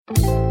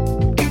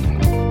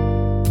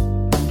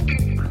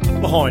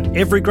Behind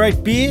every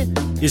great beer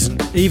is an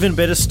even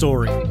better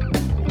story.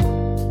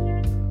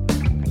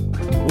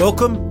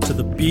 Welcome to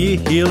the Beer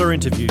Healer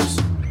Interviews.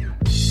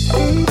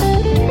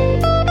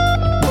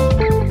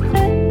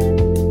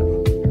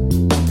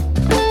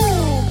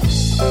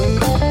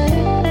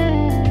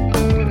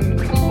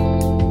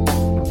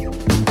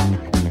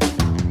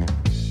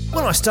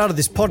 When I started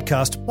this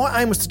podcast,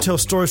 my aim was to tell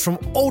stories from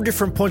all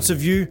different points of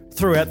view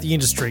throughout the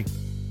industry.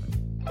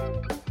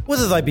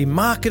 Whether they be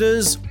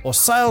marketers or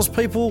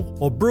salespeople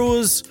or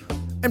brewers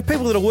and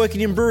people that are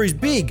working in breweries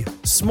big,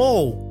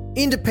 small,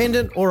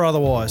 independent or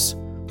otherwise,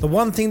 the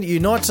one thing that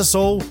unites us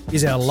all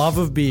is our love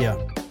of beer.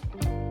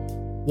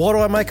 Why do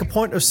I make a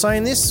point of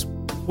saying this?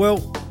 Well,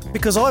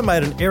 because I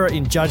made an error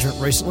in judgment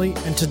recently,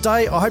 and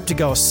today I hope to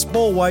go a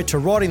small way to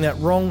righting that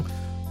wrong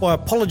by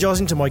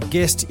apologising to my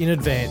guest in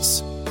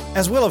advance,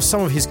 as well as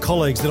some of his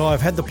colleagues that I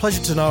have had the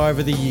pleasure to know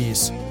over the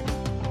years.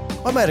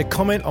 I made a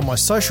comment on my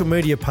social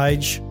media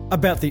page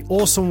about the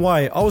awesome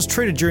way I was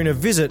treated during a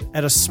visit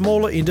at a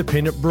smaller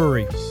independent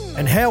brewery,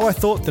 and how I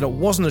thought that it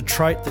wasn't a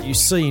trait that you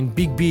see in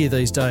big beer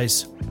these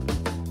days.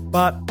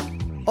 But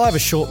I have a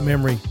short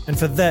memory, and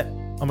for that,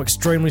 I'm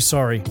extremely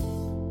sorry.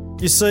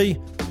 You see,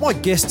 my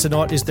guest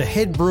tonight is the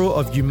head brewer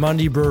of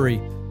Umundi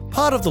Brewery,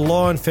 part of the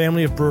Lion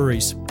family of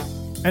breweries,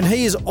 and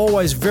he is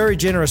always very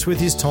generous with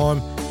his time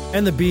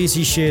and the beers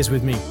he shares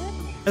with me.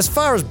 As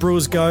far as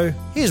brewers go,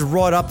 he is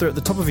right up there at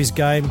the top of his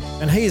game,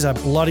 and he is a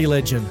bloody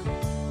legend.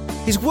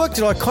 He's worked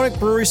at iconic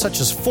breweries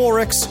such as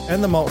 4X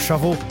and the Malt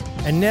Shuffle,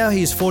 and now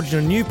he is forging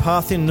a new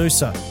path in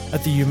Noosa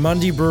at the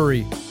Umundi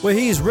Brewery, where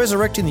he is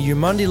resurrecting the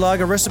Umundi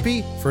lager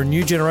recipe for a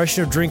new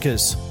generation of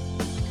drinkers.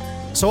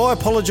 So I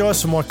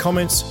apologise for my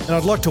comments, and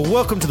I'd like to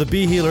welcome to the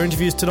Beer Healer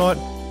Interviews tonight,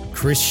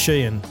 Chris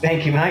Sheehan.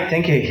 Thank you, mate.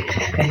 Thank you.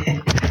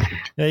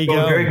 There you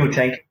go. Very good,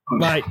 thank you.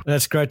 Mate,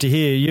 that's great to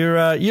hear.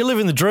 You're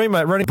living the dream,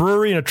 mate, running a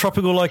brewery in a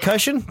tropical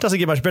location. Doesn't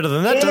get much better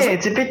than that, does it? Yeah,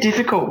 it's a bit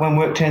difficult when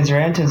work turns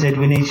around and said,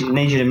 we need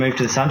you to move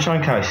to the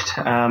Sunshine Coast.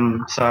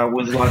 So it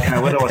was like,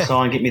 where do I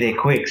sign? Get me there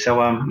quick. So,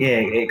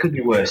 it could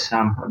be worse.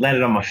 I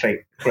landed on my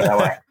feet, put it that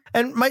way.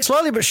 And, mate,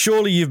 slowly but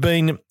surely you've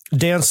been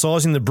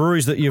downsizing the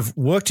breweries that you've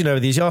worked in over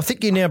the years. I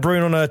think you're now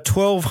brewing on a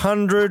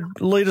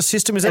 1,200-litre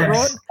system. Is that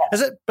right? Has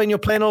that been your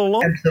plan all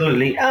along?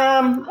 Absolutely.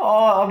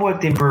 I've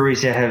worked in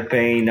breweries that have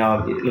been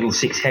little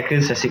 6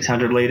 hectares, so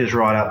 600 litres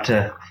right up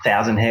to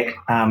 1,000 hec.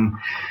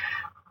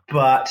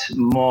 But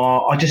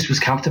I just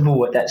was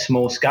comfortable at that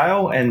small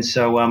scale, and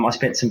so I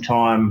spent some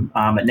time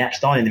at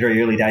Knapstein in the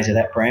very early days of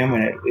that brand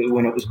when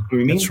it was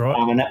booming. That's right.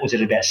 And that was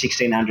at about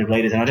 1,600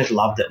 litres, and I just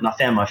loved it, and I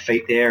found my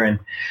feet there, and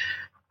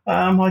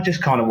I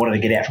just kind of wanted to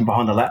get out from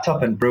behind the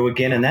laptop and brew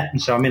again and that.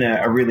 And so I'm in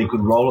a really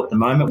good role at the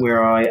moment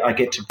where I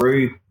get to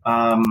brew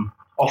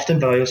often,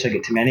 but I also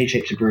get to manage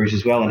heaps of brewers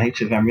as well and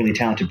heaps of really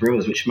talented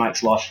brewers, which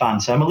makes life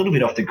fun. So I'm a little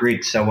bit off the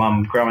grid. So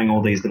I'm growing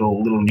all these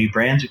little new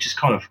brands, which is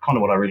kind of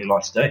what I really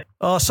like to do.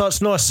 Oh, so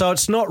it's nice. So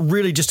it's not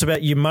really just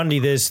about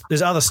Umundi.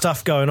 There's other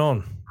stuff going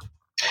on.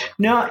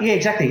 No, yeah,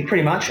 exactly,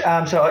 pretty much.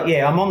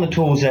 I'm on the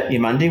tools at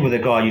Umundi with a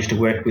guy I used to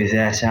work with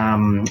at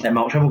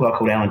Malt Shuffle, a guy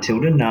called Alan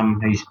Tilden,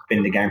 who's been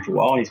in the game for a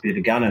while. He's a bit of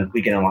a gun, and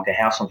we get on like a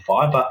house on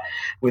fire. But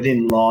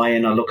within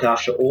Lion, I look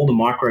after all the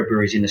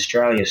microbreweries in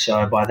Australia.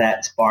 So by that,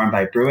 it's Byron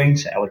Bay Brewing,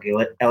 so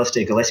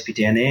Alistair Gillespie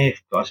down there, if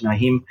you guys know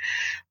him.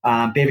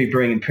 Bevy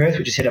Brewing in Perth,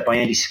 which is set up by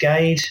Andy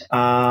Skade,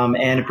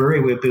 and a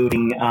brewery we're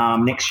building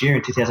next year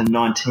in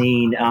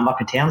 2019 up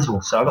in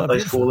Townsville. So I've got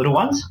those 4 little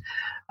ones.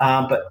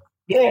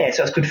 Yeah,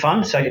 so it's good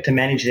fun. So I get to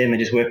manage them and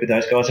just work with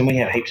those guys, and we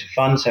have heaps of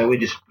fun. So we're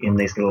just in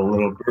these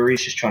little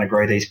breweries, just trying to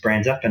grow these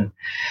brands up, and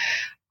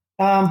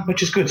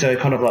which is good. So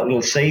kind of like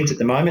little seeds at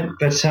the moment.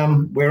 But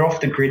we're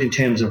off the grid in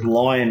terms of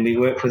Lion.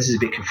 This is a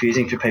bit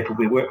confusing for people.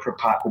 We work for a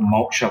part called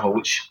Malt Shuffle,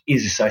 which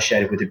is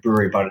associated with the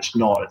brewery, but it's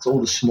not. It's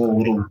all the small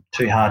little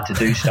too hard to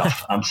do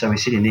stuff. So we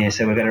sit in there.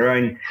 So we've got our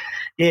own.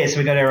 Yeah, so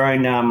we've got our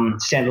own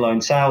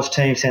standalone sales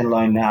team,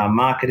 standalone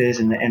marketers,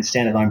 and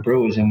standalone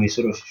brewers, and we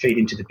sort of feed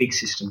into the big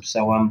system.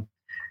 So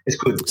it's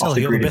good. Sounds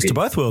like you got the best of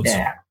both worlds.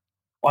 Yeah,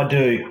 I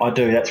do.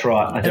 That's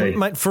right. I do. And,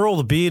 mate, for all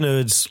the beer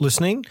nerds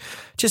listening,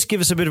 just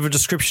give us a bit of a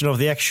description of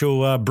the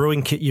actual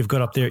brewing kit you've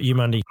got up there at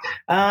Umundi.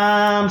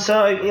 A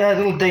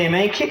little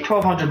DME kit,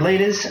 1,200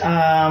 litres,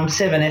 7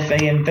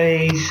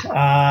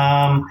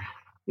 FEMBs.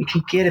 We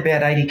can get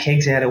about 80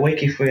 kegs out a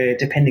week if we're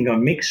depending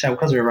on mix. So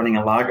because we're running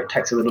a lager, it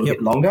takes a little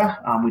bit longer.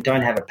 We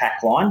don't have a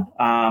pack line,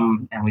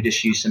 and we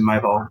just use some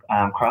mobile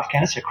craft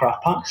canners, so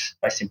Craft Punks,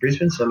 based in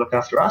Brisbane, so look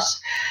after us.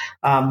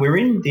 We're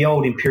in the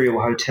old Imperial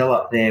Hotel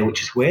up there,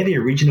 which is where the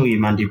original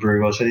Umundi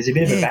brewery was. So there's a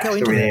bit of a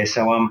backstory there.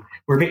 So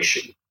we're a bit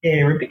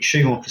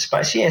shoehorned for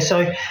space. Yeah,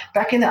 so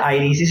back in the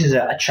 80s, this is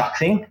a Chuck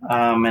thing,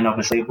 and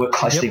obviously worked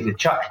closely with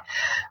Chuck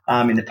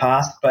in the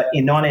past. But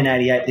in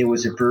 1988, there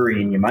was a brewery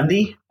in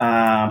Umundi,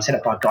 set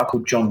up by a guy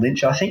called John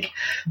Lynch, I think,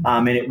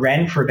 and it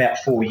ran for about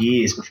 4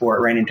 years before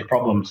it ran into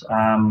problems.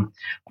 And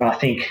I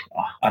think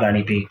I'd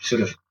only be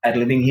sort of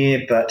ad-libbing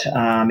here, but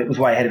it was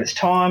way ahead of its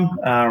time,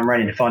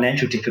 ran into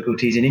financial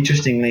difficulties. And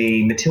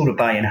interestingly, Matilda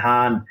Bay and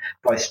Hahn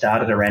both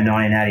started around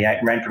 1988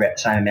 and ran for about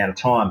the same amount of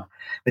time.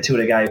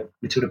 Matilda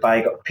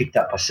Bay got picked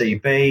up by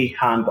CB,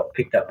 Hahn got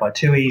picked up by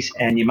Tui's,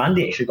 and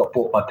Yamundi actually got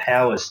bought by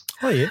Powers.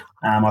 Oh, yeah.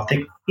 I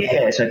think,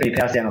 so B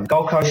Powers down on the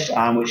Gold Coast,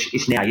 which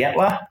is now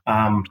Yatala,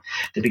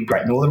 the big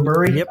Great Northern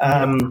Brewery. Yep.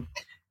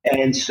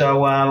 And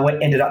so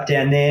we ended up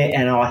down there,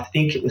 and I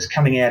think it was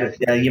coming out of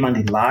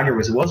Yamundi Lager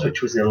as it was,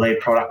 which was their lead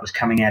product, was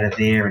coming out of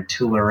there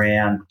until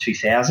around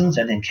 2000s.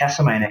 And then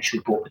Castlemaine actually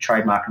bought the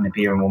trademark in the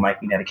beer and were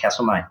making out of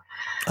Castlemaine.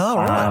 Oh,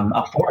 right.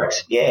 Up for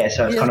it. Yeah,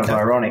 so it's kind of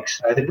ironic.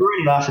 So the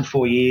brewery lasted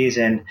 4 years,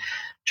 and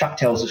Chuck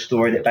tells the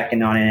story that back in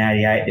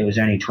 1988 there was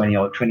only 20,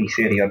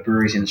 30 odd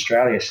breweries in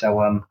Australia.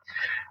 So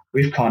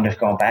we've kind of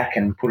gone back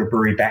and put a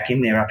brewery back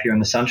in there up here on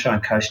the Sunshine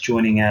Coast,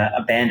 joining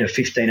a band of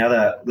 15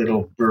 other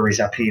little breweries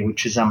up here,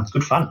 which is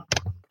good fun.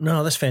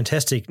 No, that's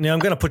fantastic. Now, I'm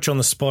going to put you on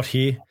the spot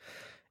here.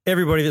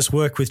 Everybody that's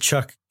worked with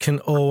Chuck can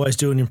always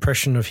do an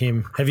impression of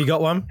him. Have you got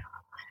one?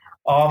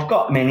 Oh, I've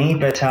got many,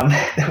 but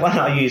the one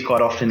I use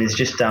quite often is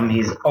just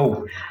his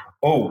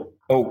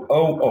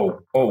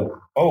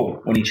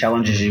when he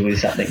challenges you with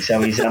something. So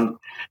he's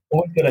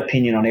always got an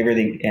opinion on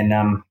everything,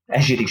 and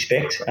as you'd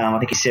expect, I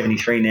think he's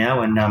 73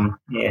 now, and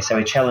so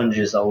he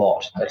challenges a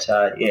lot. But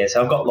so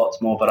I've got lots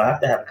more, but I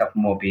have to have a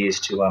couple more beers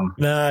to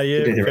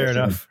to do the fair rest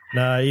enough.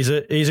 No, he's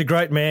a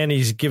great man.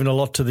 He's given a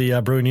lot to the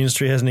brewing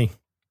industry, hasn't he?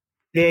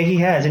 Yeah, he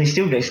has, and he's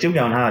still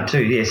going hard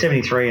too. Yeah,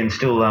 73 and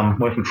still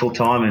working full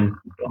time and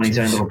on his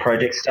own little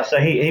project stuff.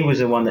 So he was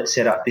the one that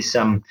set up this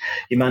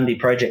Yamundi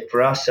project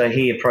for us. So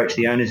he approached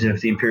the owners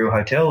of the Imperial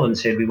Hotel and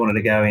said we wanted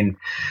to go in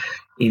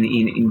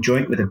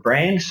joint with a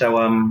brand. So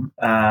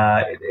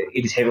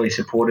it is heavily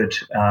supported,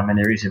 and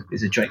there is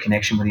a joint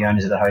connection with the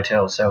owners of the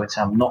hotel. So it's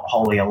not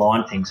wholly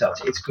aligned things. So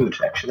it's good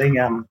actually.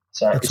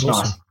 So that's it's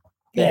awesome. nice.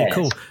 Yeah,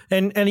 cool.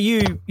 And are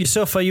you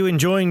yourself? Are you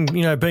enjoying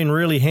being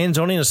really hands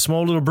on in a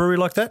small little brewery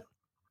like that?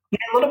 Yeah,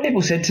 a lot of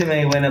people said to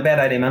me when about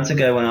 18 months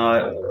ago when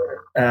I,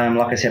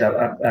 like I said,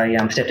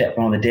 I stepped out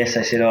from on the desk.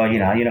 They said, "Oh, you're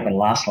not going to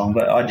last long,"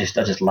 but I just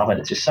love it.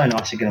 It's just so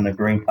nice to get on the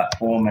brewing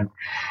platform,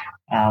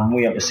 and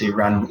we obviously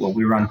run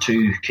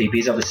two key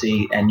beers,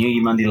 obviously our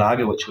new Yamundi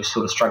Lager, which we're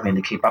sort of struggling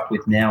to keep up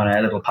with now, and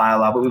our little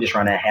pale ale. But we just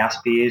run our house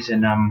beers,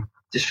 and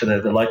just for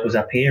the locals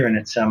up here, and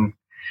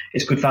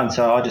it's good fun.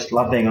 So I just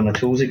love being on the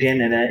tools again,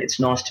 and it's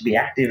nice to be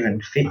active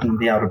and fit and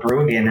be able to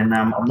brew again. And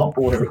I'm not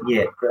bored of it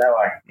yet, but that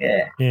way,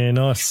 yeah. Yeah,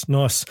 nice.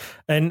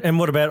 And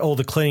what about all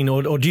the cleaning,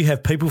 or do you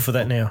have people for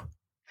that now?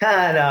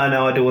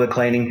 No, I do all the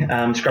cleaning,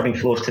 scrubbing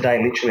floors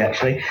today, literally,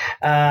 actually.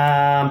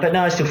 But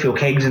no, I still fill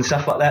kegs and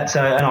stuff like that.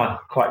 So, and I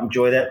quite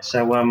enjoy that.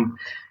 So,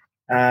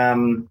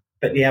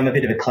 but yeah, I'm a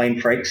bit of a clean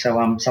freak.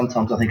 So,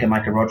 sometimes I think I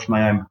make a rod for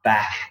my own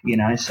back,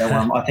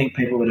 So, I think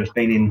people that have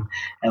been in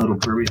our little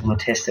breweries will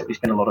attest that we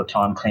spend a lot of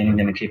time cleaning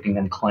them and keeping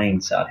them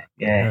clean. So,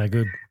 yeah. No,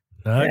 good.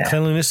 No, yeah.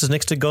 Cleanliness is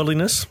next to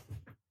godliness.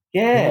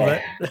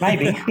 Yeah,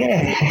 maybe.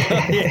 Yeah.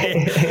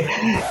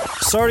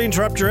 Sorry to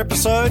interrupt your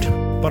episode,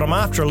 but I'm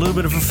after a little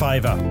bit of a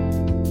favour.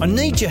 I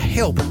need your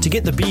help to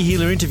get the Beer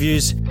Healer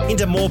interviews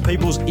into more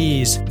people's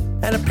ears.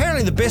 And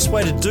apparently the best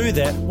way to do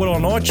that, well,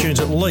 on iTunes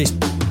at least,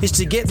 is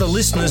to get the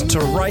listeners to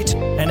rate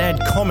and add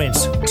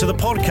comments to the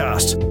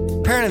podcast.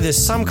 Apparently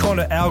there's some kind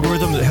of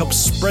algorithm that helps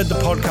spread the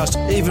podcast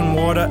even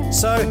wider.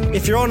 So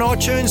if you're on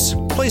iTunes,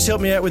 please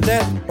help me out with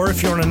that. Or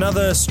if you're on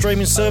another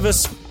streaming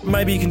service,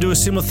 maybe you can do a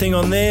similar thing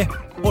on there.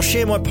 Or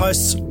share my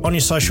posts on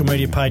your social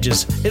media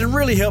pages. It'll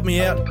really help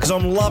me out because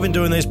I'm loving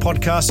doing these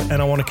podcasts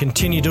and I want to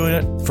continue doing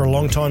it for a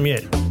long time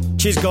yet.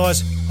 Cheers,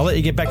 guys. I'll let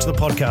you get back to the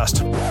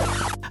podcast.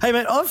 Hey,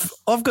 man,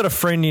 I've got a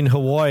friend in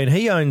Hawaii and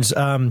he owns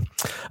a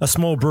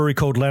small brewery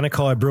called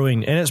Lanakai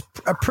Brewing, and it's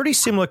a pretty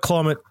similar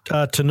climate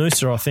to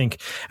Noosa, I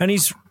think. And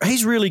he's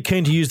really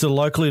keen to use the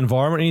local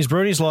environment in his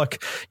brewing. He's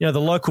like, the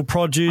local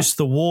produce,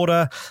 the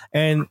water,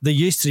 and the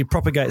yeast that he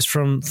propagates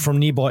from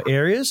nearby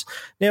areas.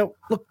 Now,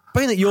 look,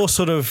 being that you're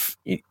sort of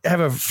have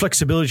a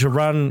flexibility to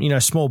run,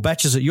 small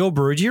batches at your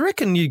brewery, do you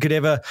reckon you could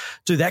ever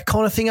do that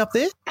kind of thing up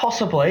there?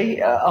 Possibly.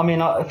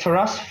 For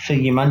us, for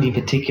Yamundi in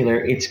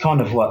particular, it's kind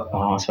of what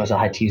I suppose I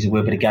hate to use the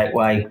word, but a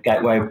gateway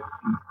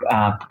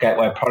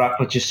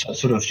product. We're just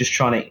sort of just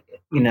trying to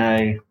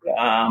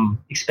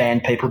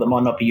expand people that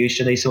might not be used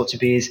to these sorts of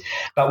beers.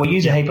 But we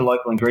use a heap of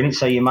local ingredients.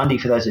 So Yamundi,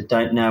 for those that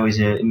don't know, is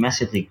a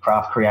massively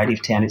craft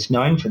creative town. It's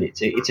known for it.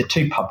 It's a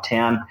two-pub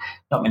town.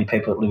 Not many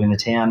people that live in the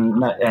town.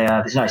 No,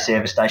 there's no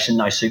service station,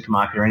 no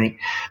supermarket or anything.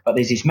 But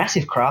there's these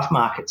massive craft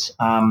markets.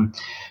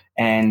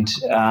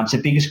 It's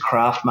the biggest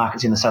craft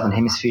markets in the Southern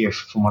Hemisphere,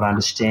 from what I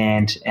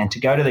understand. And to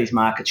go to these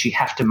markets, you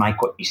have to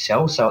make what you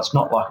sell. So it's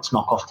not like it's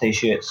knockoff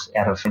T-shirts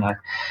out of,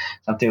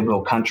 some third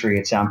world country.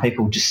 It's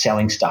people just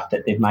selling stuff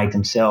that they've made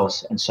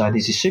themselves. And so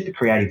there's this super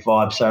creative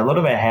vibe. So a lot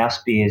of our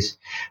house beers,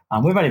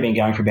 we've only been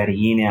going for about a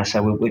year now.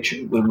 So we're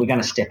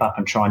going to step up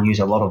and try and use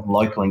a lot of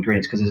local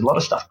ingredients because there's a lot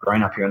of stuff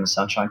grown up here on the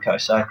Sunshine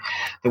Coast. So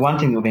the one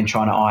thing that we've been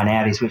trying to iron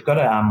out is we've got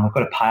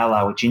a pale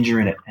ale with ginger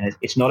in it, and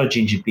it's not a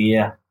ginger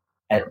beer.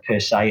 per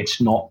se.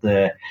 It's not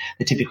the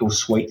typical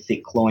sweet,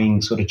 thick,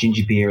 cloying sort of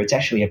ginger beer. It's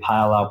actually a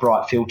pale ale,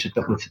 bright filtered,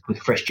 but with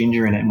fresh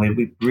ginger in it. And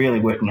we're really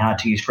working hard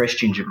to use fresh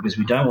ginger because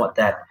we don't want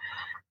that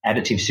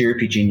additive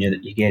syrupy ginger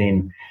that you get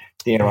in,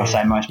 dare I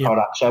say, most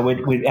products. So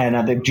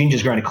the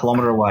ginger's grown a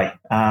kilometre away,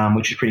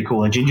 which is pretty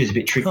cool. And ginger's a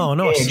bit tricky. Oh,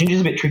 nice. Yeah,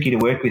 ginger's a bit tricky to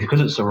work with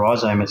because it's a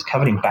rhizome. It's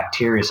covered in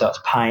bacteria, so it's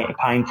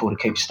painful to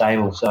keep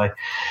stable. So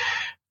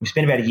we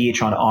spent about a year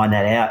trying to iron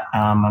that out,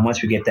 and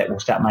once we get that,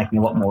 we'll start making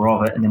a lot more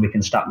of it, and then we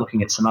can start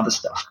looking at some other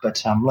stuff.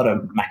 But a lot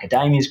of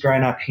macadamia's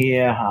grown up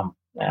here,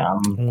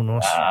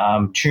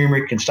 nice.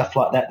 turmeric and stuff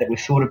like that we've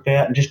thought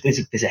about, and just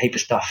there's a heap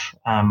of stuff.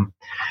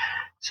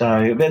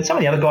 But some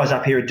of the other guys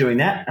up here are doing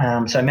that.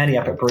 So Matty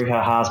up at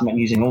Brewha Haas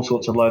using all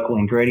sorts of local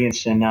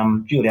ingredients, and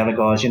a few of the other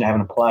guys,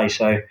 having a play.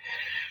 So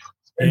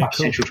it's very much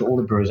central to all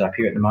the brewers up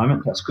here at the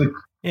moment. That's good.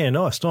 Yeah,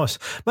 nice.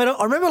 Mate,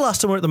 I remember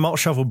last time we were at the Malt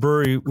Shovel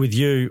Brewery with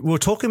you, we were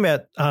talking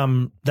about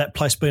that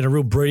place being a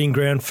real breeding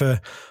ground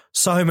for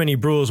so many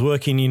brewers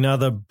working in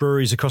other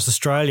breweries across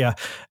Australia.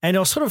 And I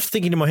was sort of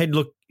thinking in my head,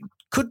 look,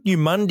 could New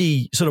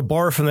Mundy sort of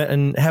borrow from that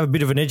and have a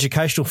bit of an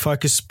educational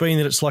focus, being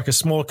that it's like a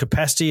smaller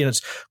capacity and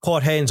it's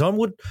quite hands-on?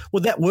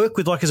 Would that work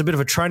with as a bit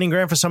of a training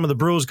ground for some of the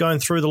brewers going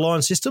through the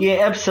line system? Yeah,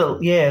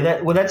 absolutely. Yeah,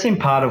 that's in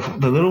part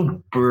of the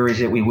little breweries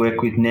that we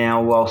work with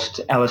now, whilst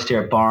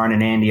Alistair at Byron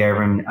and Andy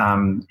over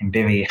in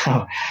Bevy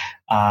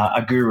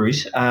are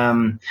gurus.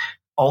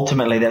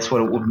 Ultimately, that's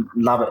what it would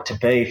love it to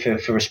be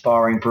for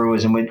aspiring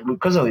brewers. And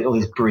because all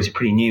these breweries are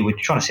pretty new, we're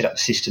trying to set up the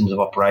systems of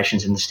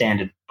operations and the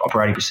standard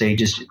operating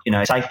procedures.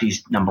 Safety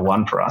is number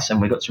one for us,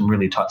 and we've got some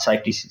really tight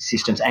safety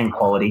systems and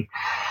quality.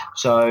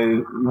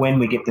 So when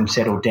we get them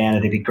settled down,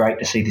 it'd be great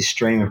to see this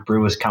stream of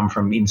brewers come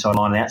from inside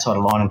line and outside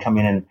of line and come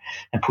in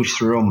and push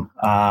through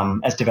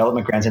them as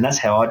development grounds. And that's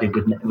how I did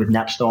with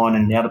Napstein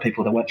and the other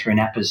people that went through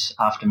Nappers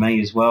after me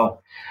as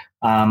well.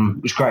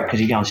 It was great because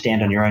you go and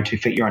stand on your own 2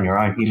 feet. You're on your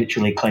own. You're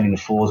literally cleaning the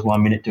floors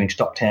 1 minute, doing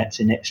stock takes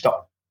the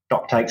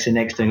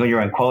next, doing all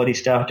your own quality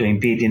stuff, doing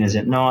beer dinners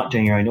at night,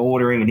 doing your own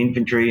ordering and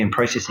inventory and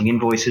processing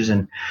invoices.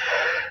 And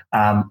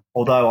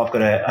although I've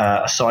got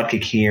a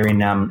sidekick here at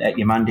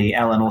Yamundi,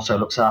 Alan also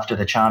looks after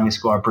the Charming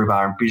Squire Brew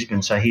Bar in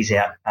Brisbane, so he's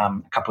out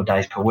a couple of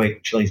days per week,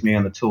 which leaves me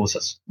on the tools.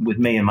 That's with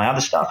me and my other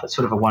stuff. It's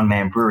sort of a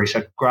one-man brewery,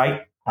 so great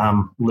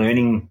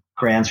learning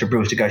grounds for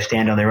brewers to go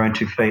stand on their own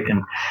 2 feet,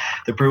 and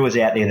the brewers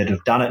out there that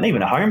have done it, and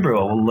even a home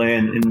brewer will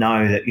learn and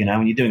know that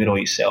when you're doing it all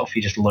yourself,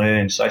 you just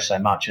learn so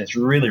much, and it's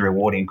really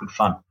rewarding and good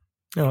fun.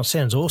 Oh, it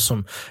sounds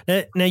awesome.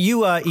 Now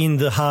you are in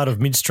the heart of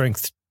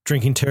mid-strength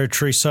drinking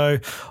territory, so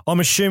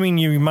I'm assuming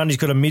Mundy's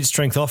got a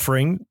mid-strength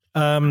offering.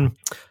 And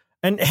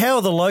how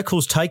are the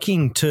locals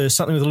taking to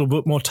something with a little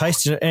bit more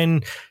taste in it?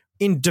 And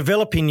in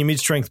developing your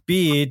mid-strength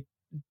beer,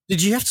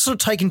 did you have to sort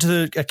of take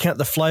into account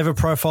the flavour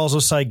profiles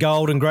of, say,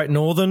 Gold and Great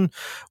Northern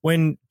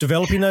when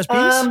developing those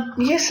beers?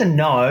 Yes and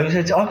no.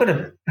 I've got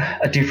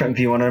a different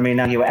view on it. I mean,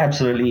 you were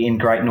absolutely in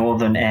Great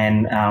Northern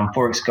and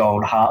Forex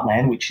Gold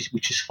Heartland, which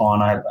is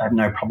fine. I have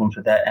no problems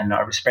with that, and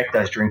I respect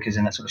those drinkers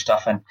and that sort of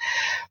stuff. And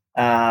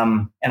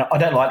I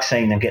don't like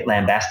seeing them get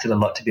lambasted a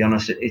lot, to be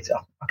honest.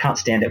 I can't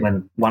stand it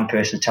when one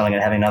person's telling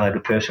and having another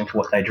good person for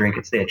what they drink.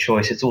 It's their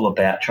choice. It's all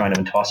about trying to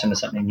entice them to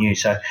something new.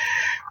 So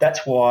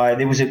that's why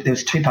there was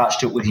 2 parts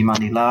to it with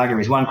Yamundi Lager.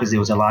 Is one, because there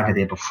was a lager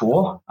there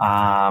before,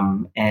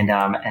 and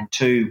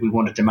two, we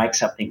wanted to make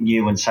something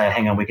new and say,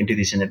 hang on, we can do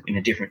this in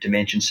a different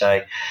dimension.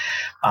 So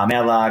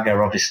our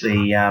lager,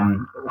 obviously,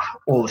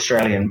 all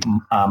Australian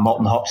malt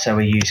and hops. So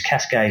we use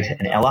Cascade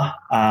and Ella.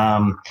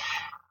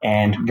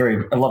 And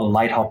a lot of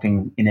late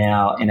hopping in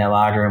our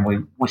lager, and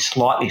we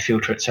slightly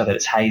filter it so that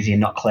it's hazy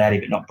and not cloudy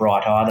but not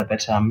bright either.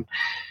 But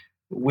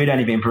we'd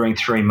only been brewing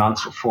 3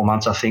 months or 4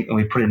 months, I think, and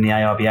we put it in the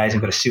AIBAs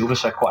and got a silver,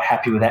 so quite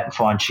happy with that and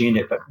fine-tuned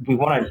it. But we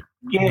want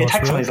to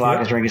take some of these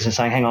lager drinkers and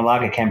saying, hang on,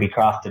 lager can be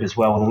crafted as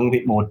well with a little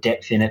bit more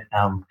depth in it,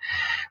 a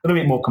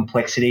little bit more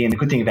complexity. And the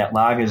good thing about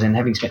lagers, and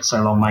having spent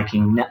so long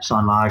making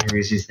Napstein lager,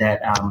 is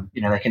that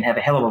they can have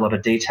a hell of a lot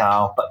of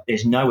detail, but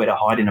there's nowhere to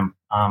hide in them.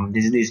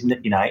 There's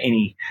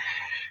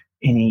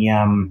any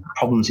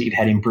problems that you've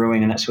had in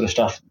brewing and that sort of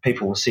stuff,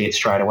 people will see it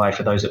straight away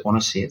for those that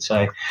want to see it.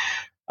 So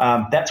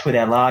that's with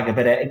our lager.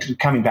 But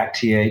coming back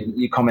to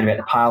your comment about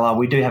the pale ale,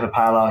 we do have a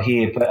pale ale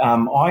here, but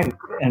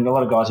and a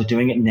lot of guys are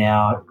doing it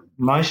now.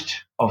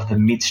 Most of the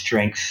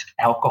mid-strength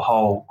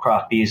alcohol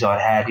craft beers I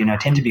had,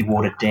 tend to be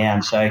watered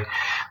down. So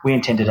we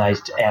intended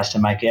ours to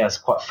make ours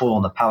quite full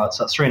on the palate.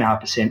 So it's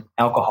 3.5%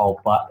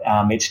 alcohol, but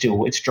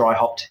it's dry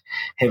hopped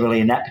heavily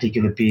in that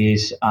particular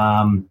beers.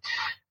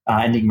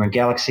 Enigma and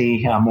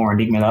Galaxy, more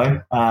Enigma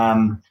though.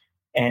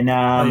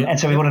 And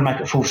so we wanted to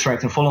make it full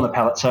strength and full on the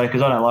palate. So,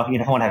 because I don't like,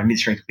 if I want to have a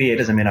mid-strength beer, it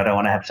doesn't mean I don't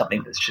want to have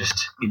something that's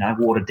just,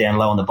 watered down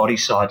low on the body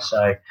side.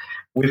 So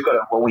we've got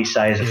what we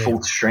say is a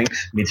full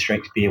strength,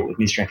 mid-strength beer with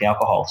mid-strength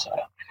alcohol. So,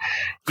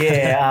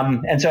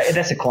 and so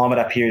that's the climate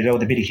up here as well,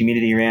 with a bit of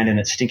humidity around, and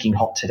it's stinking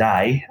hot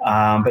today.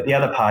 But the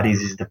other part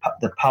is the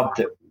pub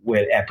that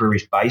where our brewery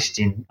is based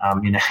in.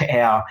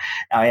 Our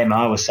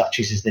MO as such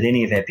is that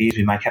any of our beers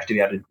we make have to be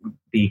able to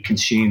be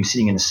consumed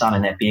sitting in the sun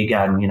in that beer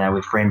garden,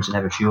 with friends, and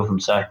have a few of them.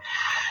 So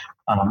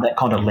that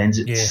kind of lends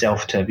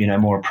itself to,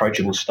 more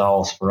approachable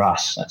styles for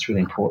us. That's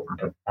really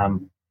important.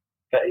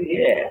 But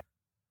yeah.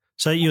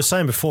 So you were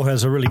saying before,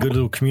 there's a really good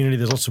little community.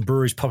 There's lots of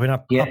breweries popping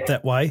up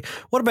that way.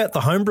 What about the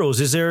homebrewers?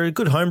 Is there a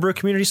good homebrew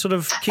community sort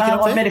of kicking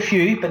up there? I've met a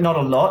few, but not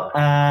a lot.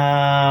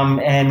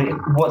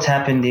 And what's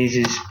happened is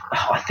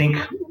I think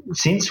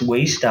since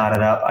we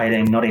started up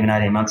not even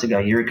 18 months ago,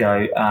 a year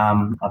ago,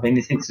 I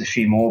think there's a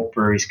few more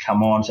breweries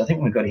come on. So I think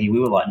when we got here, we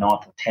were like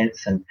 9th or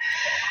 10th. And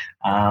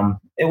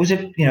it was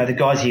the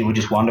guys here were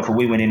just wonderful.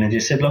 We went in and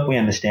just said, look, we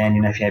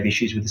understand, if you have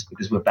issues with this,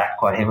 because we're backed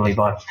quite heavily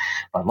by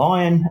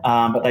Lion.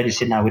 But they just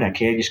said, no, we don't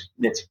care. Just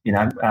let's,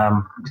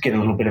 get a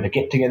little bit of a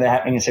get together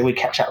happening. And so we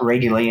catch up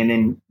regularly. And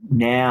then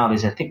now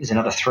there's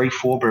another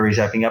 3-4 breweries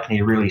opening up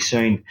here really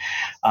soon.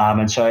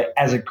 And so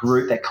as a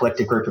group, that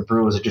collective group of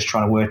brewers are just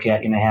trying to work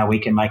out, how we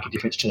can make a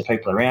difference to the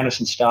people around us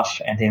and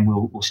stuff. And then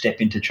we'll step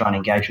into trying to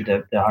engage with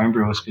the home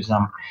brewers, because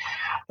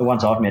the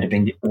ones I've met have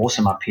been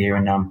awesome up here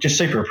and just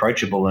super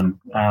approachable, and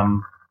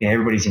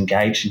everybody's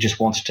engaged and just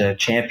wants to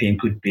champion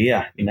good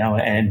beer,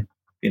 and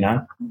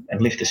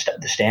lift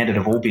the standard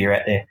of all beer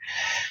out there.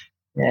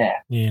 Yeah.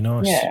 Yeah,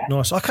 nice. Yeah.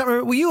 Nice. I can't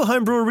remember, were you a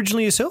home brewer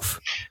originally yourself?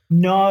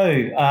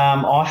 No,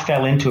 I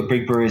fell into a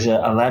big brewery as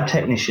a lab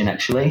technician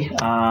actually,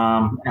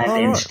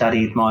 then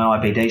studied my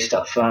IBD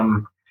stuff.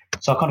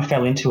 So I kind of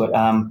fell into it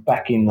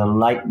back in the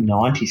late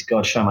 90s.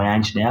 God, show my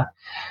age now.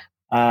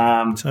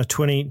 So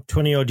 20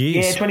 odd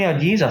years. Yeah, 20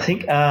 odd years, I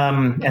think.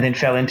 And then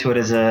fell into it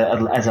as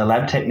a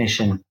lab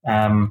technician.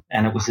 And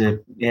it was I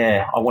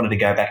wanted to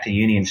go back to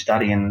uni and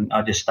study, and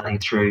I just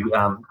studied through.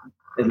 I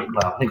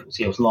think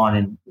it was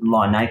Lion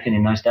Nathan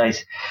in those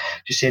days.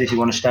 Just said, if you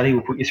want to study,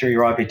 we'll put you through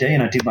your IBD.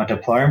 And I did my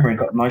diploma and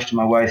got most of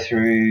my way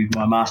through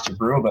my master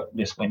brewer, but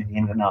just went at the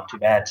end and not too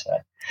bad.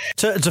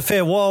 So it's a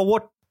fair while.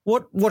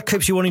 What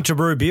keeps you wanting to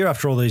brew beer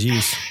after all these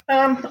years?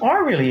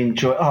 I really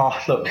enjoy.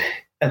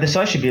 The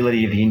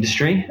sociability of the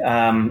industry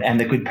and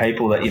the good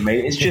people that you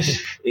meet. It's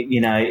just,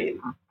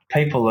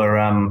 people are,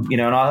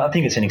 and I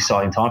think it's an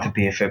exciting time for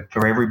beer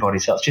for everybody.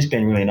 So it's just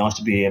been really nice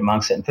to be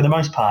amongst it. And for the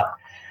most part,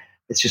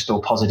 it's just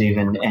all positive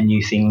and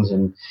new things,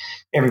 and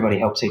everybody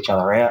helps each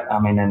other out. I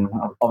mean, and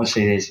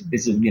obviously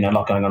there's a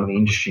lot going on in the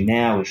industry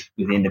now with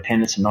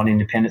independents and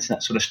non-independents and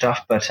that sort of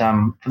stuff. But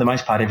for the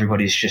most part,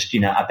 everybody's just,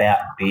 about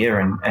beer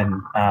and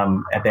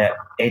about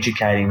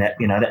educating that,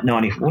 that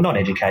 90, well, not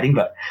educating,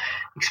 but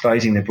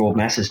exposing the broad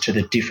masses to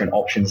the different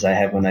options they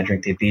have when they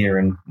drink their beer,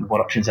 and what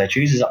options they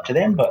choose is up to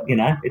them. But,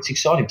 it's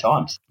exciting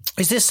times.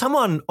 Is there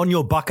someone on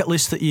your bucket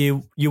list that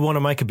you want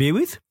to make a beer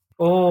with?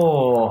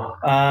 Oh,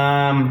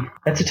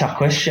 that's a tough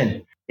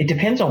question. It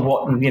depends on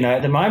what,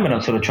 at the moment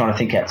I'm sort of trying to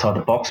think outside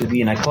the box with,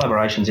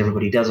 collaborations,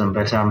 everybody does them.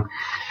 But I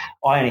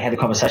only had a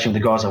conversation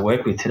with the guys I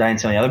work with today and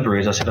some of the other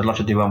brewers. I said I'd love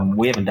to do one.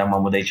 We haven't done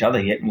one with each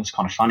other yet, and it was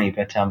kind of funny.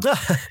 But,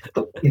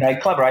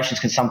 collaborations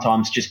can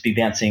sometimes just be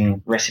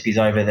bouncing recipes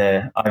over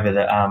the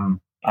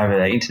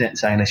internet and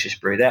saying, let's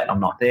just brew that. I'm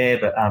not there,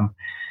 but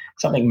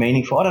something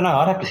meaningful. I don't know.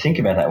 I'd have to think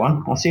about that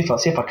one. I'll see if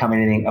I come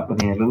anything up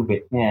with it a little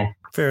bit. Yeah.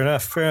 Fair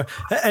enough.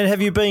 And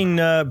have you been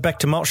back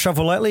to Malt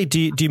Shovel lately?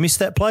 Do you miss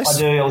that place? I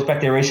do. I was back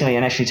there recently,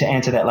 and actually to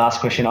answer that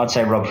last question, I'd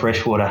say Rob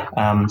Freshwater.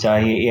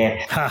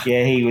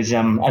 He was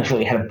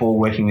absolutely had a ball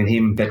working with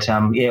him. But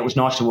it was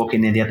nice to walk in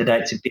there the other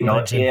day. It's a bit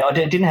odd. Yeah, I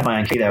didn't have my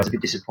own key there. I was a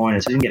bit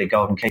disappointed, so I didn't get a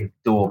golden key at the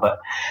door. But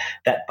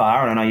that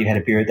bar, and I know you had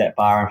a beer at that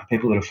bar, and for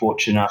people that are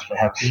fortunate enough to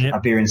have a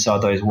beer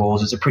inside those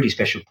walls, it's a pretty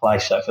special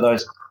place. So for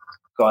those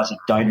guys that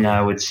don't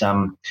know, it's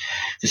the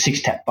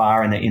 6-tap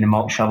bar in the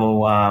Malt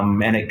Shovel,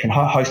 and it can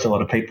host a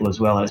lot of people as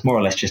well. And it's more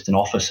or less just an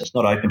office. It's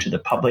not open to the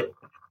public.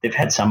 They've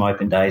had some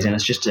open days, and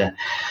it's just a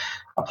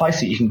place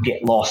that you can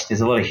get lost.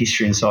 There's a lot of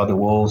history inside the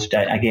walls,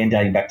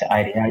 dating back to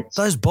 '88.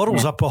 Those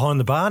bottles up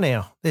behind the bar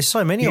now. There's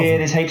so many of them. Yeah,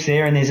 there's heaps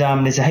there, and there's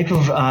a heap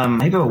of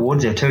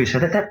awards there too. So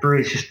that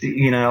brewery is just,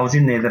 I was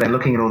in there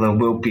looking at all the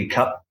World Beer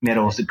Cup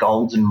medals, the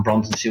golds and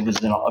bronze and silvers,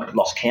 and I've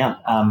lost count.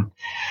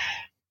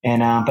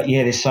 But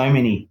yeah, there's so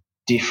many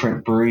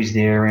different brews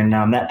there, and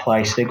that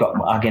place, they've got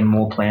again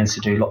more plans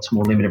to do lots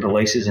more limited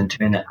releases and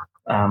turn that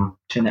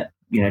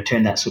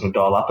sort of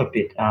dial up a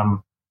bit.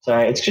 So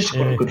it's just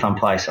a good fun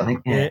place, I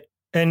think. Yeah.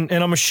 And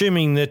I'm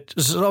assuming that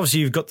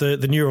obviously you've got the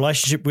new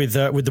relationship with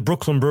the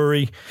Brooklyn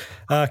Brewery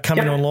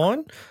coming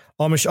online.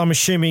 I'm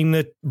assuming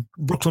that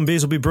Brooklyn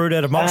beers will be brewed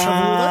out of Malt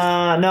Shovel, will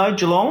they? No,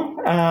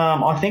 Geelong.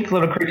 I think a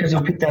lot of creatures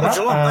will pick that up.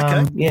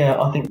 Geelong,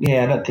 okay.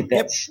 I don't think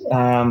that's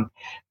in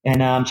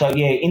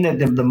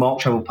the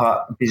Malt Shovel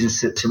part of business,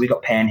 so we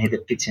got Pan here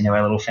that fits into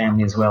our little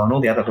family as well, and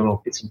all the other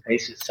little bits and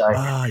pieces. So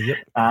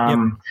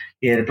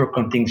the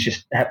Brooklyn thing's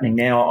just happening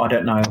now. I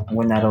don't know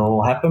when that'll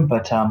all happen,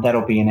 but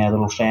that'll be in our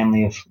little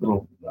family of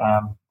little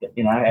our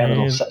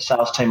little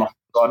sales team off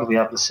the side will be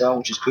able to sell,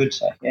 which is good.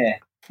 So yeah.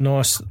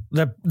 Nice.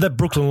 That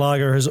Brooklyn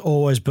Lager has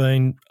always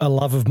been a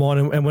love of mine,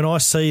 and when I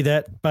see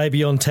that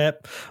baby on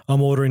tap,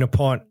 I'm ordering a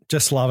pint.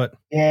 Just love it.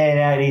 Yeah,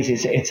 no, it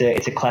is.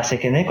 It's a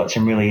classic, and they've got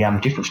some really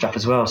different stuff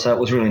as well. So it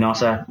was really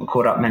nice. I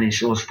caught up, I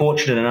was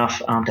fortunate enough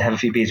to have a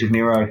few beers with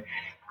Miro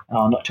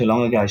not too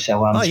long ago.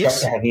 So it's great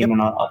to have him,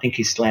 and I think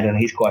he's landed.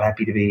 He's quite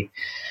happy to be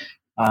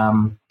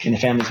in the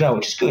family as well,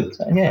 which is good.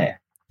 So, yeah.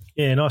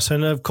 Yeah, nice.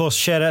 And, of course,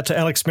 shout out to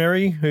Alex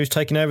Merry, who's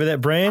taken over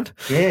that brand.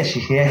 Yeah.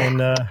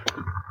 And,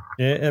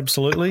 yeah,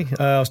 absolutely.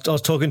 I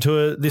was talking to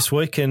her this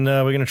week, and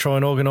we're going to try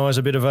and organise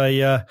a bit of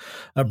a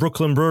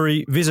Brooklyn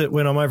brewery visit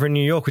when I'm over in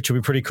New York, which will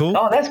be pretty cool.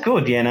 Oh, that's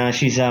good. Yeah, no,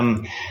 she's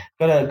got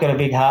a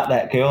big heart,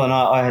 that girl, and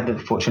I had the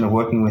fortune of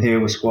working with her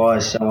with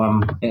Squires, so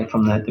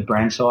from the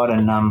brand side,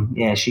 and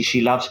yeah, she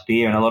loves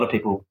beer, and a lot of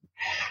people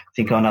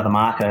think, oh, another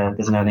marketer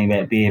doesn't know anything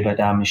about beer,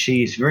 but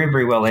she's very,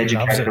 very well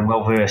educated and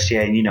well versed.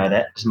 Yeah, and you know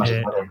that as much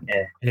as I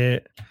do. Yeah.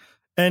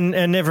 And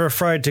never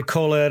afraid to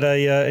call out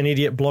an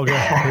idiot blogger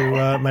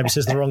who maybe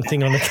says the wrong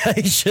thing on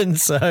occasion.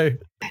 So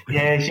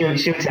yeah,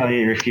 she'll tell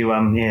you if you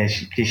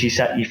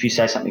if you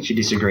say something she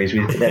disagrees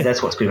with.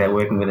 That's what's good about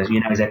working with us.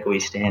 You know exactly where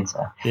you stand.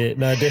 So yeah,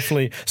 no,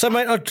 definitely. So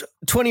mate,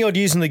 20 odd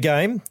years in the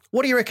game.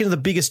 What do you reckon are the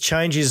biggest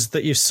changes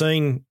that you've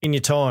seen in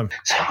your time?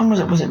 So when was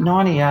it? Was it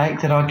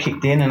 98 that I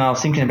kicked in? And I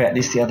was thinking about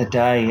this the other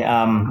day.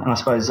 And I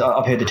suppose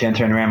I've heard the term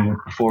thrown around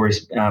before.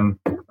 Is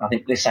I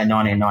think let's say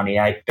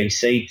 1998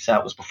 BC. So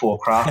it was before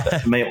craft,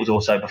 but for me it was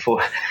also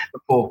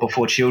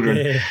before children,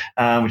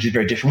 which is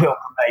very different for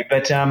me.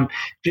 But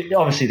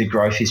obviously the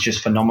growth is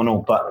just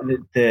phenomenal. But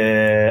and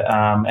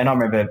I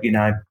remember,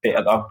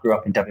 I grew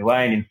up in WA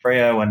and in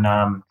Freo,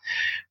 and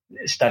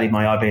studied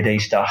my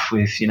IBD stuff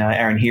with,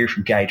 Aaron Heary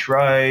from Gage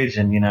Road,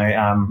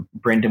 and,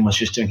 Brendan was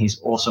just doing his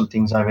awesome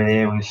things over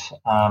there with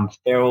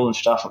Ferrell and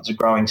stuff. It was a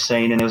growing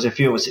scene, and there was a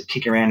few of us that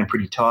kick around and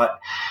pretty tight.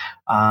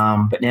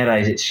 But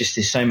nowadays it's just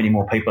there's so many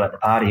more people at the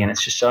party, and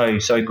it's just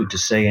so good to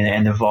see,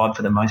 and the vibe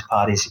for the most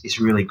part is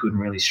really good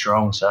and really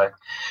strong. So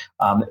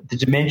the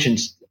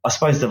dimensions, I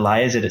suppose the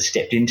layers that it's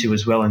stepped into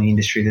as well in the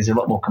industry, there's a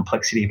lot more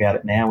complexity about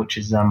it now, which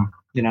is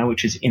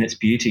which is in its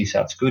beauty,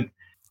 so it's good.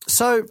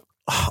 So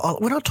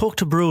when I talk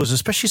to brewers,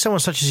 especially someone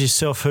such as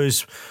yourself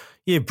who's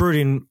brewed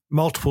in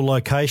multiple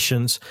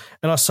locations,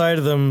 and I say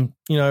to them,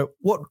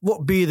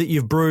 what beer that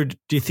you've brewed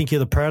do you think you're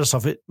the proudest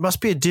of? It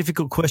must be a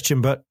difficult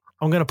question, but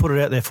I'm going to put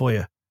it out there for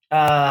you.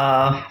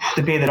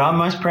 The beer that I'm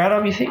most proud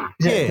of, you think?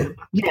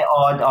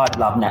 I'd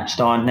love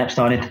Knapstein.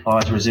 Knapstein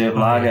Enterprise Reserve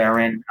Lager,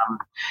 and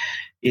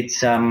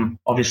it's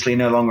obviously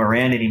no longer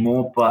around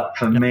anymore. But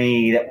for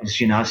me, that was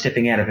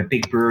stepping out of a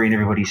big brewery, and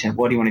everybody said,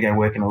 "Why do you want to go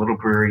work in a little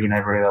brewery?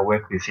 Everybody I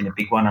work with in a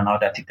big one," and I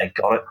don't think they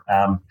got it.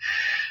 And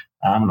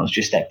it was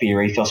just that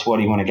beer ethos. Why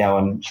do you want to go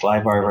and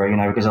slave over?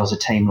 Because I was a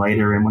team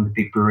leader in one of the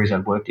big breweries.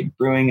 I'd worked in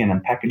brewing and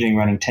in packaging,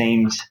 running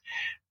teams.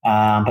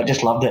 But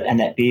just loved it, and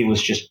that beer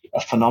was just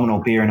a phenomenal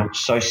beer, and it was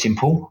so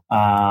simple,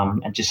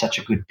 and just such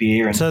a good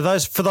beer. And so,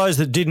 for those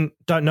that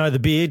don't know the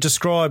beer,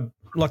 describe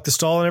like the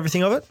style and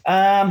everything of it.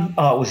 It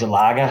was a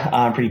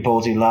lager, pretty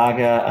ballsy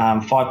lager,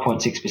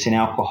 5.6%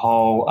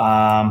 alcohol,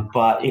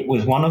 but it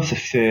was one of the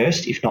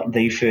first, if not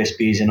the first,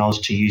 beers in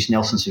Oz to use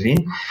Nelson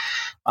Sauvin.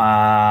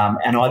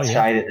 And I'd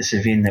say that the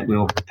Sauvin that we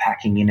were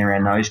packing in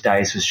around those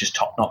days was just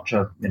top notch.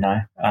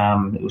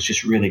 It was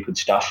just really good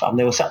stuff.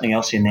 There was something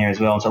else in there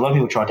as well. And so a lot of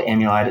people tried to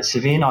emulate it.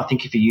 Sauvin, I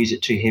think if you use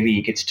it too heavy,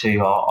 it gets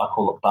too, I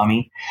call it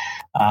bummy.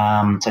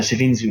 So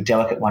Sauvin's a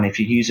delicate one. If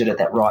you use it at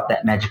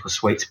that magical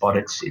sweet spot,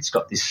 it's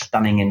got this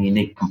stunning and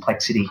unique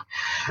complexity.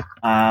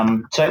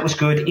 So it was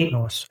good.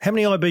 Nice. How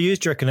many IBUs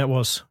do you reckon that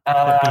was?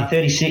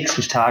 36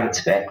 was target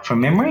spec from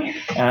memory.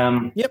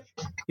 Yep.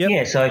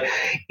 Yeah, so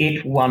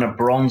it won a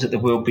bronze at the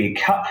World Beer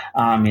Cup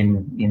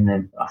in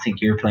the, I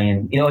think,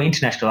 European,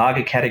 international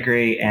lager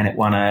category, and it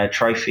won a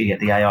trophy at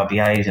the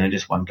AIBAs, and it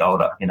just won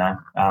gold up,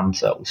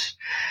 So it was,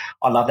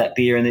 I love that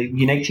beer, and the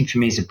unique thing for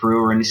me as a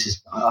brewer, and this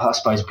is, I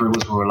suppose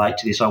brewers will relate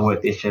to this. I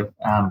worked there for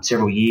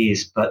several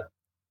years, but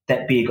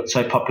that beer got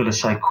so popular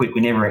so quick,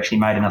 we never actually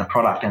made another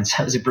product, and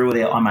so as a brewer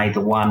there, I made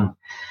the one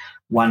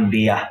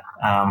beer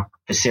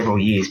for several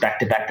years, back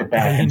to back.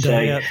 And so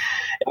it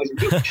was an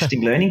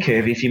interesting learning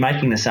curve. If you're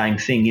making the same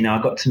thing,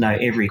 I got to know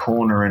every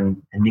corner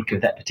and nick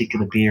of that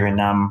particular beer, and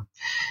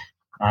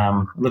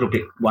a little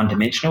bit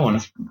one-dimensional,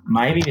 and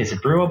maybe as a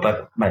brewer,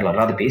 but made a lot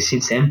of other beers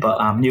since then,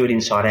 but knew it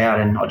inside out,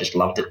 and I just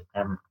loved it.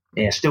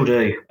 Still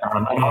do.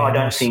 I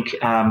don't think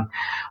I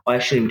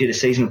actually did a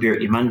seasonal beer at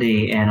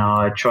Yamundi, and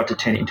I tried to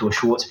turn it into a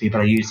Schwartz beer, but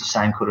I used the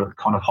same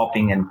kind of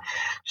hopping and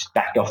just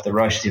backed off the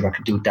roast if I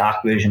could do a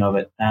dark version of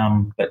it.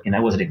 But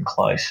it wasn't even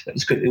close. It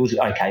was good. It was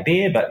okay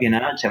beer, but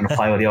just having to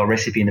play with the old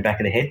recipe in the back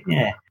of the head.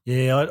 Yeah.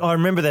 Yeah, I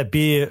remember that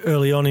beer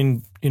early on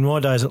in my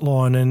days at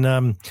Lion, and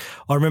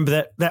I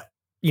remember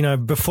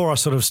that before I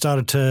sort of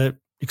started to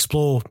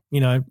explore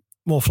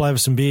more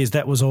flavoursome beers,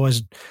 that was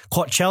always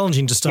quite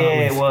challenging to start with.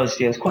 Yeah, it was.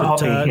 Yeah, it was quite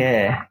hoppy.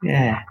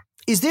 Yeah.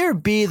 Is there a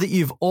beer that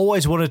you've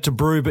always wanted to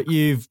brew but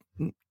you've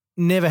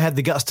never had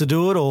the guts to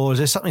do it, or is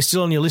there something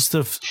still on your list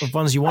of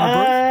ones you want to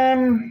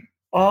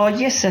brew?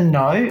 Yes and no.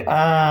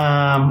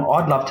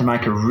 I'd love to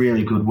make a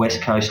really good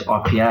West Coast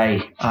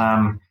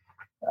IPA.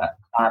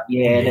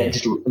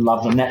 Just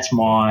love them.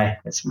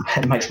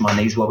 It makes my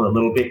knees wobble a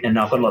little bit, and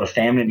I've got a lot of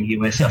family in the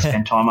US, so I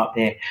spend time up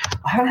there.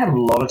 I haven't had a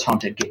lot of time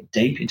to get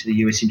deep into the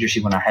US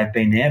industry when I have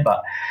been there,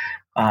 but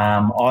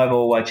I've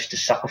always just a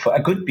sucker for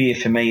a good beer.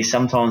 For me,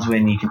 sometimes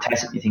when you can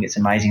taste it and you think it's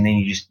amazing, then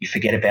you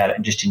forget about it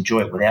and just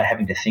enjoy it without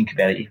having to think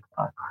about it.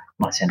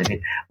 might sound a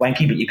bit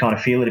wanky, but you kind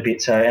of feel it a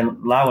bit. So, and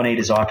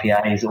Lagunitas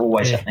IPA is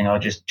always something I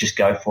just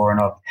go for, and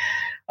I've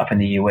up in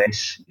the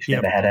US,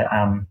 never had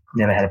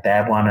a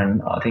bad one,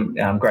 and I think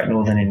Great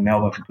Northern in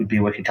Melbourne for Good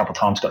Beer Week a couple of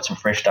times got some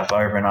fresh stuff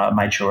over, and I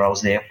made sure I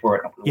was there for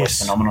it. It was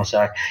phenomenal.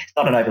 So it's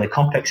not an overly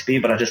complex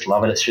beer, but I just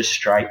love it. It's just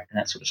straight and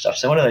that sort of stuff.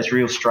 So one of those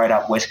real straight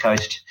up West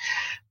Coast,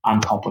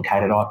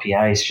 uncomplicated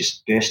IPAs,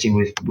 just bursting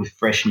with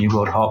fresh New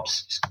World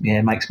hops.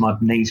 Yeah, makes my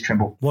knees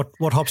tremble.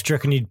 What hops do you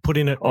reckon you'd put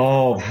in it?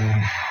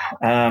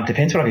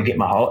 Depends what I can get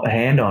my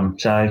hand on.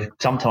 So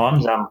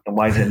sometimes I can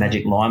wave the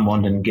magic lime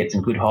wand and get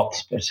some good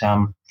hops, but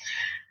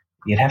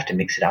you'd have to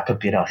mix it up a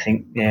bit, I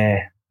think.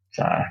 Yeah.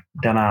 So,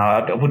 don't know.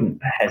 I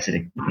wouldn't hazard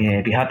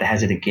it'd be hard to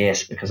hazard a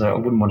guess because I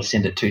wouldn't want to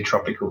send it too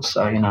tropical.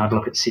 So, I'd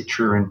look at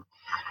Citra and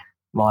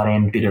light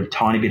end,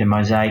 tiny bit of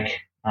Mosaic,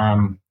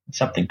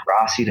 something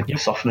grassy to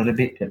soften it a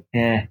bit. But,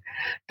 yeah,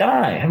 don't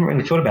know. I haven't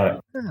really thought about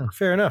it. Oh,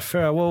 fair enough.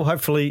 Well,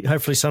 hopefully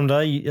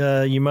someday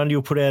you Monday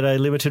will put out a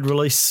limited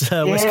release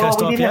West Coast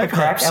IPA. We did have a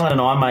crack. Alan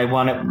and I made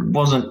one.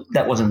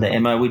 That wasn't the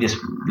MO. We just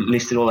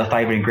listed all our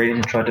favourite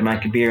ingredients and tried to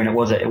make a beer, and it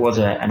was an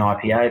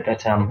IPA,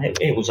 but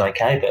it was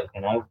okay. But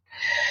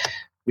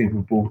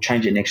we'll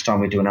change it next time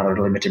we do another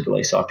limited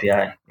release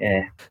IPA.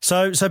 Yeah.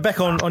 So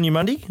back on your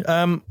Monday,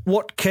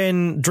 what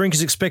can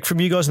drinkers expect from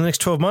you guys in the next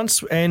 12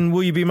 months? And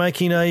will you be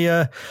making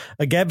a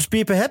Gabs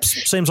beer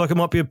perhaps? Seems like it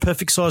might be a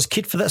perfect size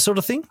kit for that sort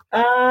of thing.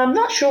 I'm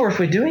not sure if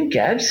we're doing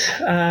Gabs.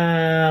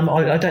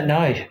 I don't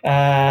know.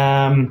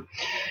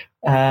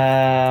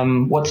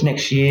 What's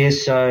next year?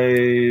 So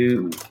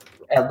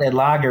their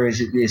lager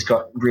has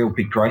got real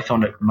big growth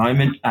on it at the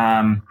moment.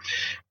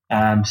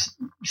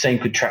 Seeing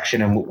good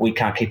traction, and we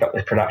can't keep up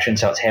with production,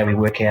 so it's how we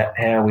work out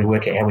how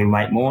we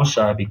make more.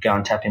 So I'd be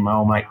going tapping my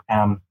old mate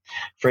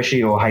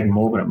Freshie or Hayden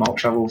Morgan at Malt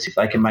Troubles if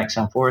they can make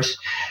some for us.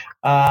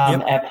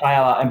 Our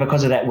pale, and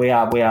because of that, we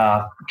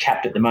are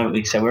capped at the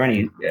moment. So we're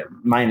only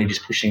mainly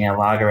just pushing our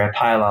lager. Our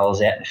pale ale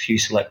is out in a few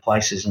select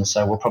places, and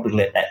so we'll probably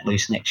let that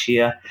loose next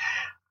year.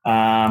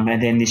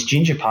 And then this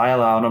ginger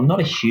pale ale, and I'm not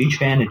a huge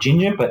fan of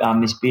ginger, but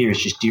this beer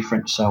is just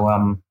different.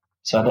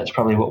 So that's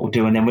probably what we'll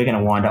do, and then we're going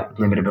to wind up with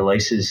limited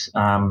releases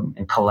and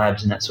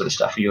collabs and that sort of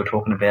stuff that you were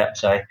talking about.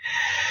 So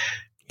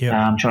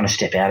I'm trying to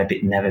step out a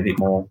bit and have a bit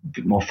more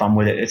fun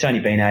with it. It's only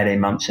been 18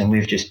 months, and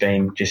we've just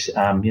been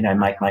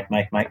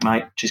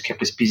make, just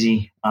kept us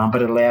busy.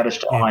 But it allowed us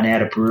to iron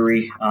out a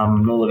brewery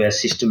and all of our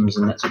systems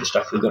and that sort of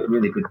stuff. We've got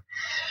really good.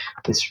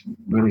 It's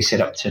really set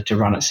up to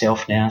run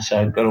itself now.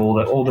 So we've got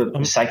all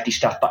the safety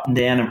stuff buttoned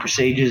down and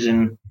procedures,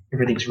 and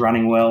everything's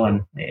running well,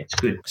 and it's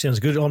good. Sounds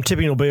good. I'm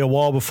tipping it'll be a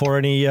while before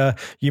any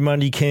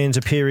Umundi cans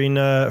appear in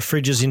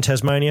fridges in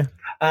Tasmania.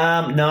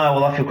 No,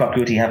 well, I feel quite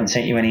guilty. I haven't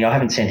sent you any. I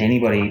haven't sent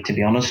anybody, to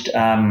be honest.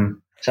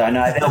 So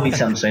no, there'll be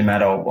some soon,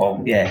 mate.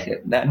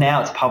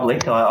 Now it's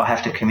public. I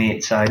have to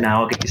commit. So no,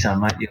 I'll get you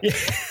some, mate.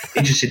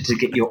 Interested to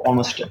get your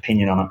honest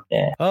opinion on it.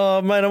 Yeah.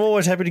 Oh, mate, I'm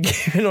always happy to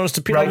give an honest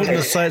opinion. I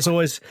wouldn't say it's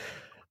always.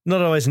 Not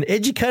always an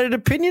educated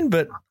opinion,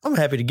 but I'm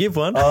happy to give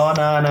one. Oh,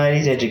 no, it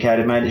is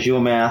educated, mate. It's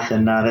your mouth,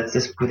 and that's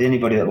just with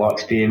anybody that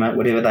likes beer, mate.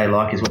 Whatever they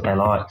like is what they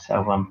like.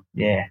 So, and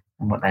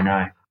what they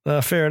know.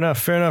 Fair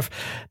enough.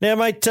 Now,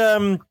 mate,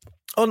 on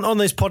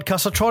these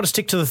podcasts, I try to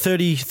stick to the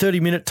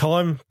 30-minute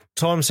time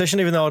session,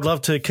 even though I'd love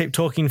to keep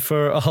talking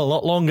for a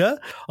lot longer.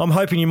 I'm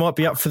hoping you might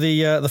be up for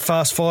the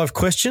fast 5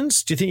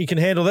 questions. Do you think you can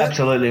handle that?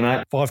 Absolutely,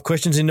 mate. 5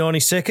 questions in 90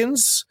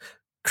 seconds.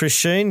 Chris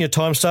Sheehan, your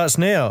time starts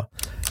now.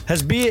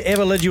 Has beer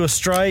ever led you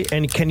astray,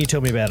 and can you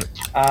tell me about it?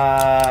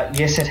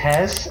 Yes, it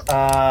has.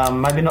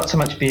 Maybe not so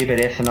much beer, but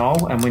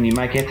ethanol. And when you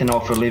make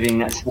ethanol for a living,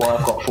 that's why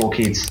I've got 4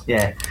 kids.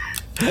 Yeah.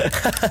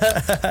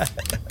 That's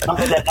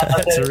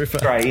a ripper.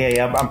 Great.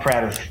 Yeah, I'm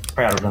proud of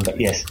them. But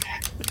yes.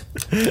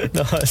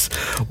 Nice.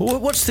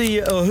 What's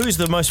who's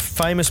the most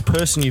famous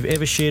person you've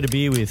ever shared a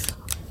beer with?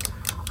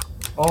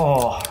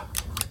 Oh,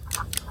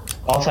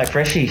 I'll say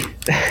Freshie.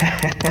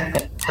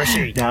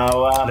 Freshie.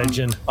 No,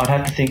 legend. I'd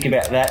have to think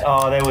about that.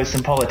 Oh, there was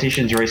some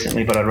politicians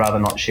recently, but I'd rather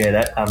not share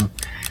that.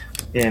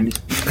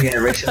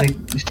 Recently,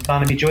 Mr.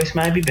 Barnaby Joyce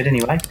maybe, but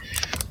anyway.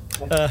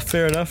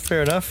 Fair enough.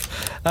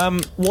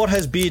 What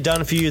has beer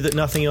done for you that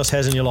nothing else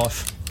has in your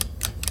life?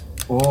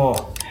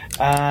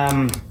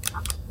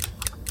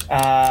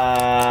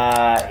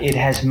 It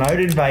has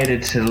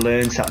motivated to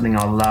learn something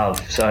I love.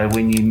 So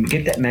when you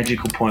get that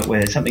magical point where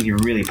there's something you're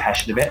really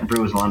passionate about, and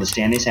brewers will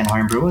understand this, and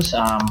home brewers,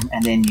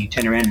 and then you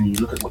turn around and you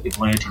look at what you've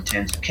learned in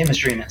terms of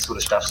chemistry and that sort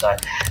of stuff. So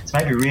it's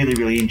made me really,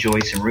 really enjoy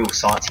some real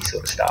sciencey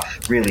sort of stuff.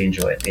 Really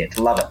enjoy it. Yeah,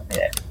 to love it.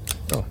 Yeah.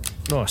 Oh,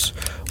 nice.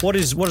 What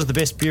is the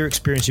best beer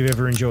experience you've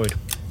ever enjoyed?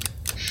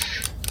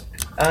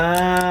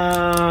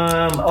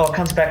 It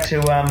comes back to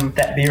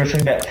that beer I was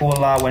talking about before,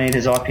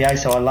 Lagunitas IPA.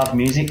 So I love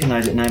music, and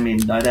those that know me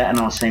know that. And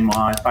I've seen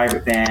my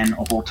favourite band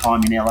of all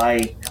time in LA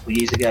a couple of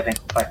years ago, a band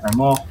called Faith No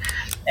More.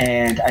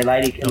 And a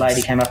lady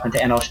came up, and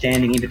I was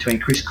standing in between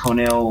Chris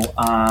Cornell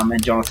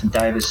and Jonathan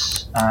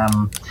Davis.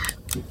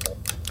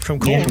 From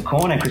Corn? Yeah, from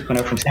Corn, and Chris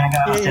Cornell from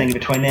Soundgarden. I was standing in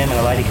between them, and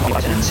a lady came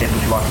up and said,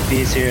 "Would you like a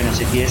beer, Sarah?" And I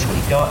said, "Yes." What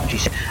do you got? And she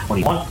said, "What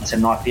do you want?" I said,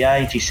 "An IPA."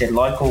 And she said,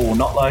 "Local or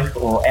not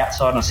local or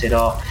outside?" And I said,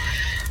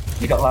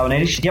 You got low and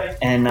eating? Yep.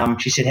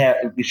 And she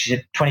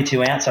said,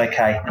 22 ounce,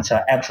 okay. And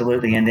so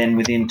absolutely. And then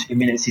within 2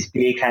 minutes, this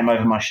beer came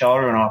over my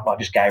shoulder, and I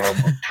just gave her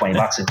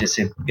 $20 and just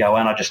said, go.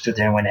 And I just stood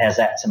there and went, how's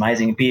that? It's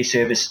amazing. Beer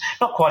service,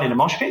 not quite in a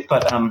mosh pit,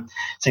 but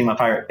seeing my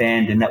favourite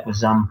band, and that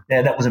was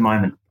that was a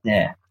moment.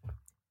 Yeah.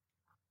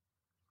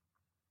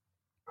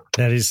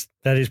 That is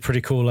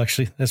pretty cool,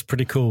 actually. That's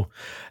pretty cool.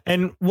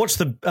 And what's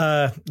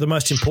the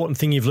most important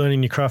thing you've learned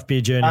in your craft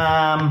beer journey?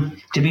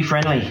 To be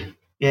friendly.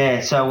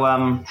 Yeah,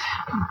 so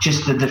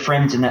just the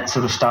friends and that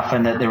sort of stuff,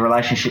 and the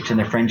relationships and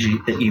the friends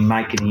that you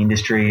make in the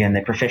industry, and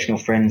they're professional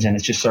friends, and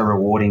it's just so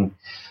rewarding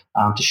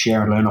to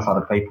share and learn off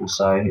other people.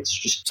 So it's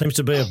just seems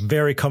to be a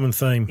very common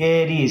theme. Yeah,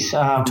 it is.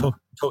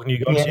 Talking to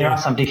you guys. Yeah, there are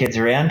some dickheads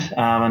around,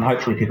 and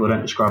hopefully people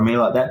don't describe me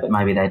like that, but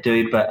maybe they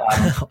do. But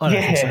I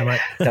don't think so,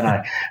 mate. Don't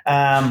know.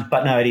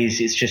 But no, it is.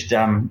 It's just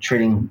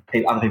treating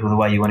other people the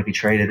way you want to be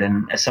treated.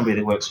 And as somebody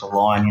that works for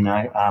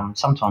Lion,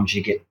 sometimes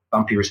you get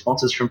bumpy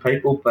responses from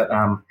people, but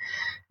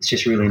it's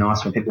just really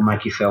nice when people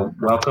make you feel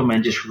welcome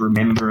and just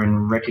remember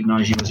and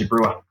recognise you as a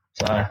brewer.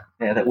 So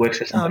yeah, that works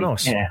for somebody. Oh,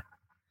 nice. Yeah.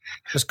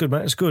 That's good, mate.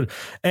 That's good.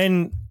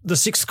 And the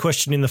sixth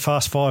question in the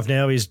Fast Five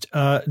now is,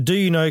 do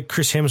you know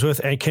Chris Hemsworth,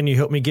 and can you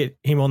help me get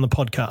him on the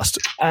podcast?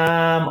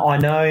 I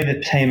know the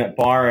team at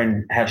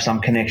Byron have some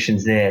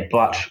connections there,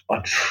 but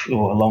a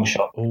long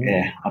shot. Ooh.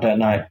 Yeah, I don't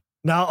know.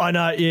 No, I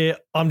know. Yeah,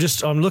 I'm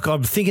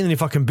thinking that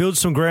if I can build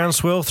some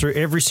groundswell through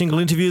every single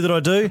interview that I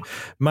do,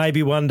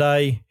 maybe one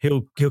day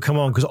he'll come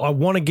on, because I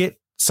want to get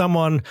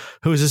someone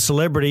who is a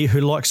celebrity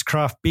who likes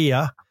craft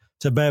beer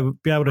to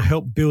be able to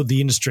help build the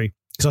industry.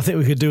 Because I think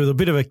we could do with a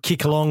bit of a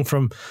kick along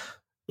from,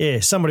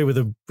 somebody with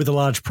a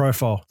large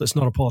profile that's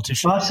not a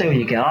politician. Well, I see where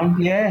you're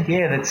going. Yeah,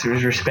 that's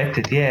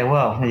respected. Yeah,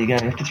 well, there you go.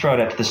 You have to throw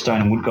it out to the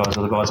Stone and Wood guys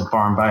or the guys at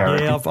Byron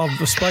Bay. Yeah,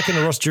 I've spoken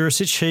to Ross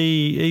Juricic.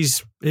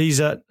 He's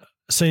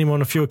seen him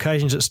on a few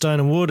occasions at Stone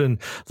and Wood and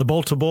the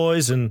Bolter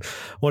Boys and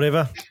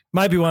whatever.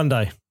 Maybe one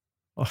day.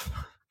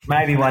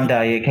 Maybe one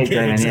day, keep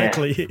dreaming.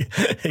 Exactly,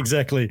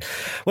 exactly.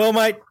 Well,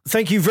 mate,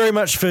 thank you very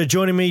much for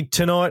joining me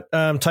tonight,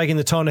 taking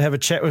the time to have a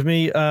chat with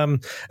me.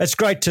 It's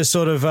great to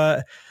sort of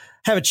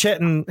have a chat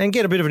and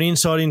get a bit of an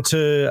insight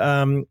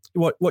into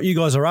what you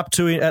guys are up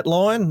to at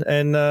Lion,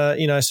 and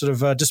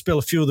dispel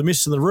a few of the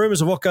myths and the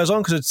rumours of what goes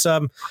on, because it's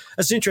an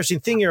interesting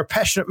thing. You're a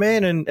passionate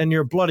man and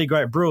you're a bloody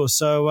great brewer,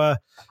 so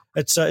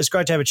it's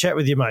great to have a chat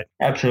with you, mate.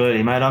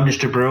 Absolutely, mate. I'm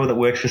just a brewer that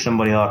works for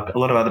somebody like a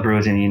lot of other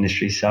brewers in the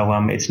industry, so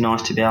it's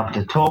nice to be able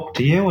to talk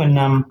to you,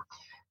 and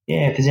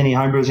if there's any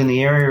homebrewers in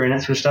the area and that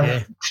sort of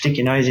stuff, stick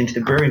your nose into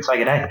the brewery and say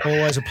good day.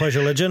 Always a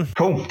pleasure, legend.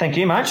 Cool. Thank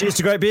you, mate. Cheers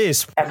to great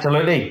beers.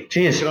 Absolutely.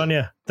 Cheers. Good on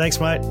you.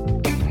 Thanks, mate.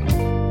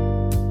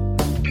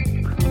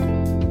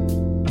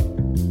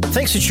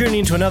 Thanks for tuning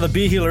in to another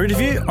Beer Healer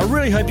interview. I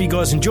really hope you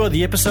guys enjoyed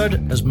the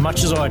episode as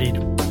much as I did.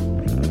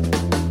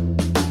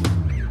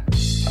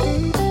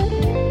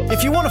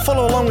 If you want to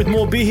follow along with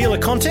more Beer Healer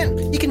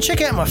content, you can check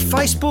out my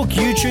Facebook,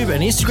 YouTube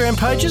and Instagram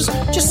pages.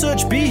 Just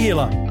search Beer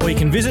Healer, or you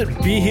can visit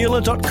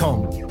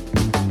beerhealer.com.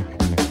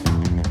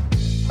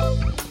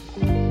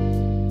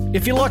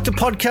 If you like the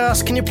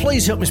podcast, can you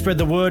please help me spread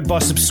the word by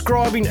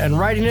subscribing and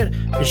rating it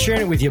and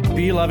sharing it with your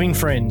beer-loving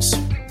friends?